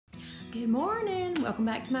Good morning, welcome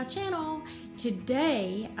back to my channel.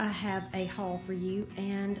 Today I have a haul for you,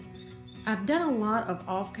 and I've done a lot of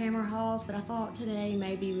off-camera hauls, but I thought today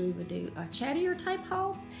maybe we would do a chattier type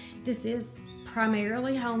haul. This is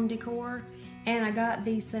primarily home decor, and I got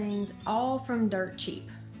these things all from dirt cheap.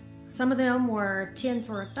 Some of them were 10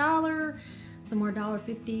 for $1, some were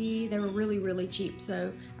 $1.50. They were really cheap,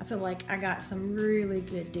 so I feel like I got some really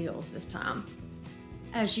good deals this time,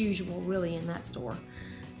 as usual really in that store.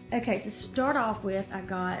 Okay, to start off with, I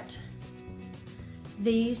got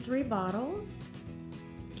these 3 bottles,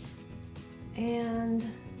 and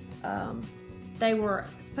they were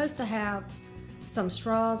supposed to have some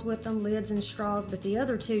straws with them, lids and straws, but the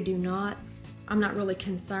other 2 do not. I'm not really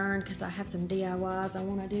concerned because I have some DIYs I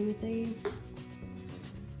want to do with these.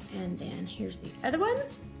 And then here's the other one.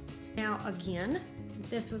 Now again,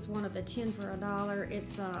 this was one of the 10 for $1.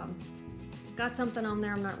 It's got something on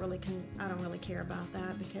there. I don't really care about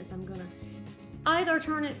that because I'm gonna either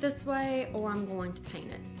turn it this way or I'm going to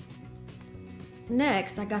paint it.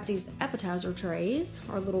 Next, I got these appetizer trays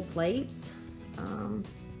or little plates.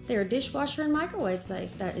 They're dishwasher and microwave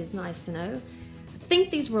safe. That is nice to know. I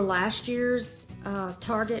think these were last year's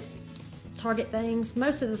Target things.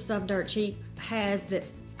 Most of the stuff Dirt Cheap has that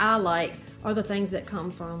I like are the things that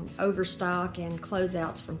come from Overstock and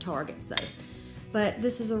closeouts from Target. So. But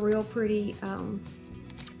this is a real pretty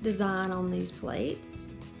design on these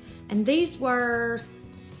plates. And these were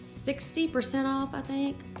 60% off, I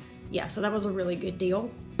think. Yeah, so that was a really good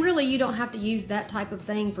deal. Really, you don't have to use that type of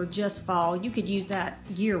thing for just fall. You could use that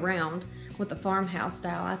year round with the farmhouse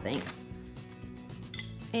style, I think.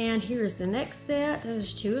 And here's the next set.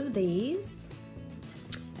 There's 2 of these.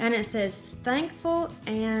 And it says thankful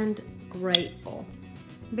and grateful.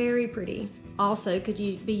 Very pretty. Also could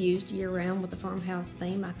be used year-round with the farmhouse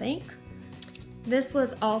theme, I think. This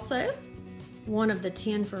was also one of the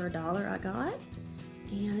 10 for $1 I got.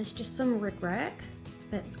 And it's just some rickrack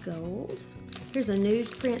that's gold. Here's a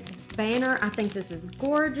newsprint banner. I think this is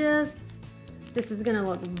gorgeous. This is gonna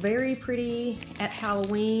look very pretty at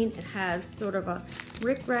Halloween. It has sort of a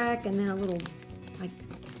rickrack and then a little like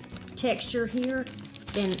texture here.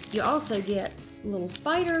 Then you also get little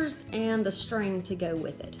spiders and the string to go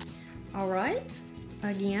with it. All right,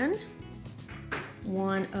 again,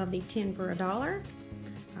 one of the 10 for $1.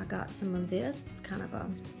 I got some of this, kind of a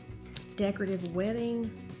decorative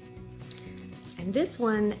webbing. And this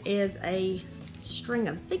one is a string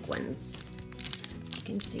of sequins. You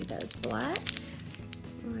can see those black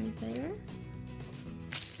right there.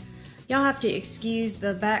 Y'all have to excuse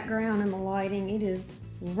the background and the lighting. It is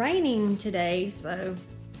raining today, so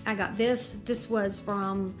I got this. This was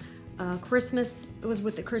from Christmas. It was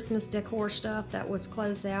with the Christmas decor stuff that was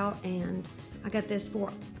closed out, and I got this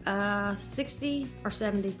for 60 or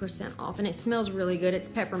 70% off, and it smells really good. It's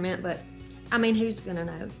peppermint, but I mean, who's gonna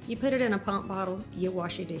know? You put it in a pump bottle, you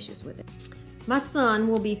wash your dishes with it. My son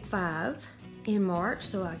will be 5 in March,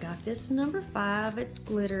 so I got this number 5. It's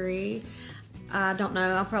glittery. I don't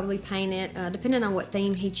know, I'll probably paint it depending on what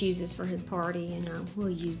theme he chooses for his party, and we'll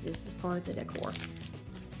use this as part of the decor.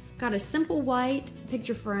 Got a simple white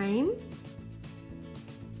picture frame,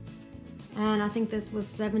 and I think this was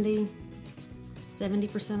 70%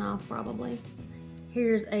 off probably.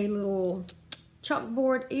 Here's a little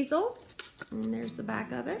chalkboard easel, and there's the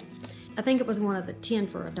back of it. I think it was one of the 10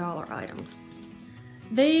 for $1 items.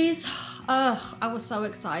 These, I was so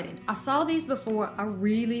excited. I saw these before. I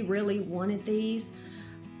really wanted these,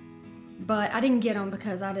 but I didn't get them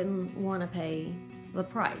because I didn't want to pay the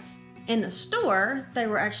price. In the store, they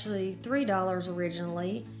were actually $3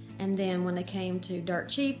 originally, and then when they came to Dirt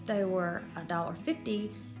Cheap, they were $1.50,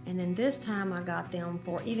 and then this time I got them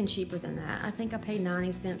for even cheaper than that. I think I paid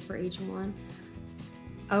 90 cents for each one.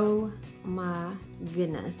 Oh my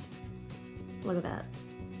goodness. Look at that.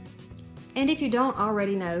 And if you don't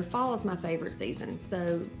already know, fall is my favorite season,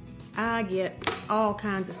 so I get all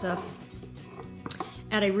kinds of stuff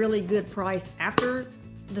at a really good price after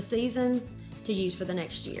the seasons to use for the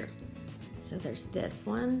next year. So there's this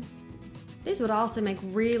one. These would also make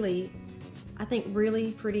I think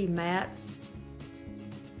really pretty mats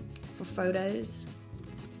for photos.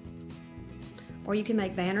 Or you can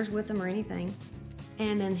make banners with them or anything.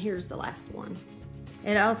 And then here's the last one.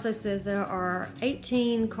 It also says there are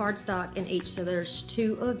 18 cardstock in each, so there's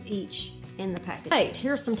 2 of each in the package. Right,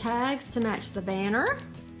 here's some tags to match the banner.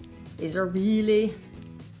 These are I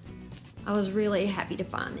was really happy to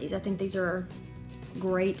find these. I think these are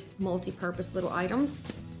great multi-purpose little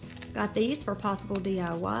items. Got these for possible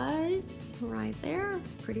DIYs right there.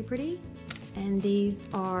 Pretty. And these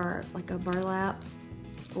are like a burlap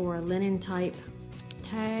or a linen type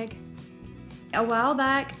tag. A while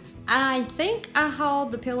back, I think I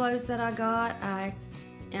hauled the pillows that I got. I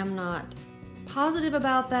am not positive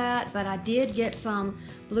about that, but I did get some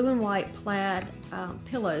blue and white plaid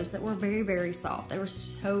pillows that were very, very soft. They were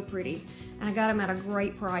so pretty, and I got them at a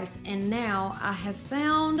great price. And now I have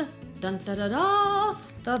found, dun da da da,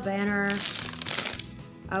 the banner.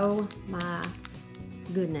 Oh my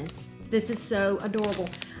goodness, this is so adorable.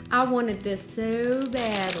 I wanted this so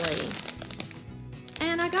badly,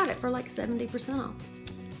 and I got it for like 70% off.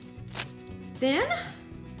 Then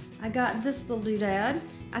I got this little doodad.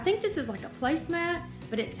 I think this is like a placemat,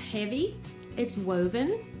 but it's heavy. It's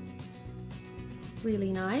woven.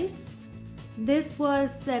 Really nice. This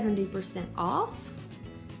was 70% off.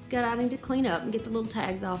 It's got, I need to clean up and get the little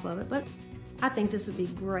tags off of it, but I think this would be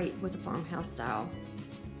great with a farmhouse style.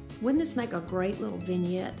 Wouldn't this make a great little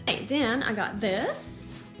vignette? Okay, then I got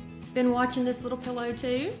this. Been watching this little pillow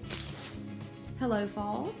too. Hello,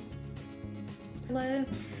 fall. Hello.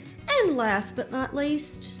 And last but not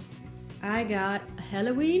least, I got a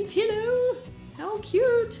Halloween pillow. How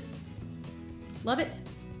cute. Love it.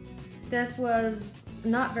 This was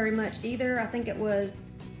not very much either. I think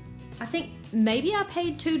maybe I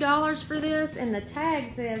paid $2 for this, and the tag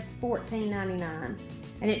says $14.99.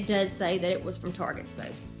 And it does say that it was from Target, so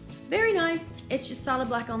very nice. It's just solid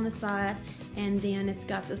black on the side, and then it's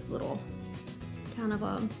got this little kind of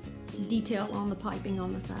a detail on the piping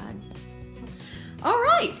on the side. All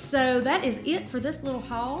right, so that is it for this little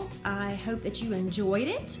haul. I hope that you enjoyed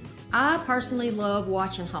it. I personally love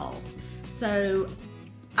watching hauls. So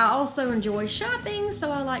I also enjoy shopping,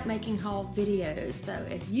 so I like making haul videos. So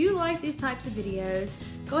if you like these types of videos,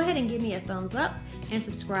 go ahead and give me a thumbs up and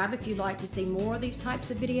subscribe if you'd like to see more of these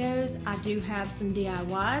types of videos. I do have some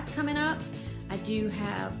DIYs coming up. I do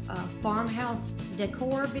have farmhouse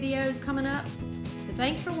decor videos coming up. So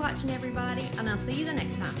thanks for watching, everybody, and I'll see you the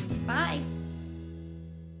next time. Bye.